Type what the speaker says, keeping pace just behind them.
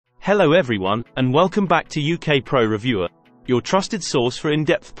Hello everyone, and welcome back to UK Pro Reviewer, your trusted source for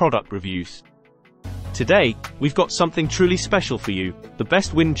in-depth product reviews. Today, we've got something truly special for you, the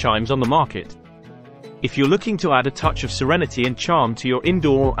best wind chimes on the market. If you're looking to add a touch of serenity and charm to your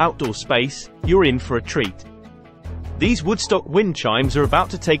indoor or outdoor space, you're in for a treat. These Woodstock wind chimes are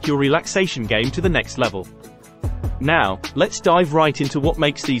about to take your relaxation game to the next level. Now, let's dive right into what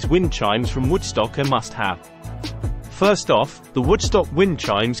makes these wind chimes from Woodstock a must-have. First off, the Woodstock wind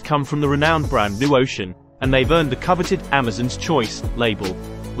chimes come from the renowned brand nuoshen, and they've earned the coveted Amazon's Choice label,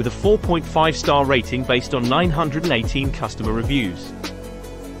 with a 4.5-star rating based on 918 customer reviews.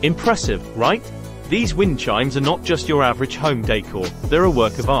 Impressive, right? These wind chimes are not just your average home decor, they're a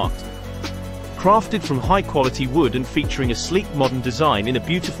work of art. Crafted from high-quality wood and featuring a sleek modern design in a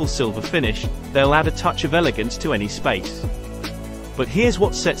beautiful silver finish, they'll add a touch of elegance to any space. But here's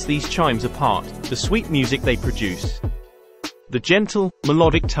what sets these chimes apart: the sweet music they produce. The gentle,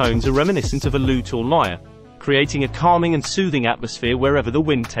 melodic tones are reminiscent of a lute or lyre, creating a calming and soothing atmosphere wherever the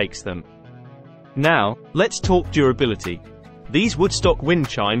wind takes them. Now, let's talk durability. These Woodstock wind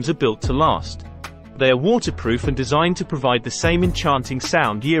chimes are built to last. They are waterproof and designed to provide the same enchanting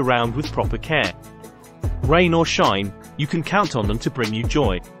sound year-round with proper care. Rain or shine, you can count on them to bring you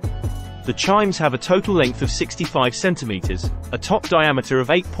joy. The chimes have a total length of 65 centimeters, a top diameter of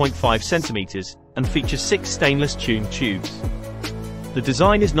 8.5 centimeters, and feature 6 stainless tuned tubes. The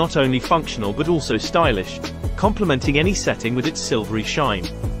design is not only functional but also stylish, complementing any setting with its silvery shine.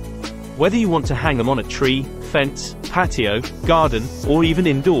 Whether you want to hang them on a tree, fence, patio, garden, or even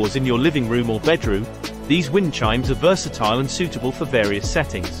indoors in your living room or bedroom, these wind chimes are versatile and suitable for various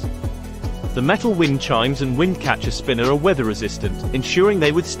settings. The metal wind chimes and wind catcher spinner are weather resistant, ensuring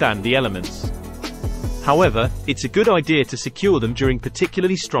they withstand the elements. However, it's a good idea to secure them during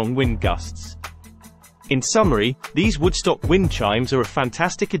particularly strong wind gusts. In summary, these Woodstock wind chimes are a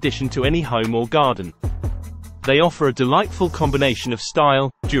fantastic addition to any home or garden. They offer a delightful combination of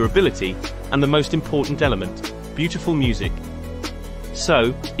style, durability, and the most important element, beautiful music.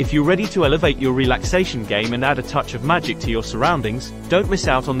 So, if you're ready to elevate your relaxation game and add a touch of magic to your surroundings, don't miss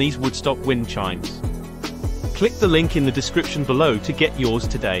out on these Woodstock wind chimes. Click the link in the description below to get yours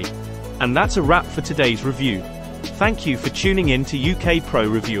today. And that's a wrap for today's review. Thank you for tuning in to UK Pro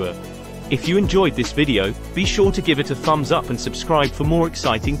Reviewer. If you enjoyed this video, be sure to give it a thumbs up and subscribe for more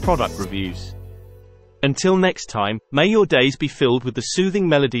exciting product reviews. Until next time, may your days be filled with the soothing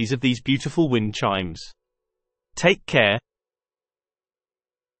melodies of these beautiful wind chimes. Take care,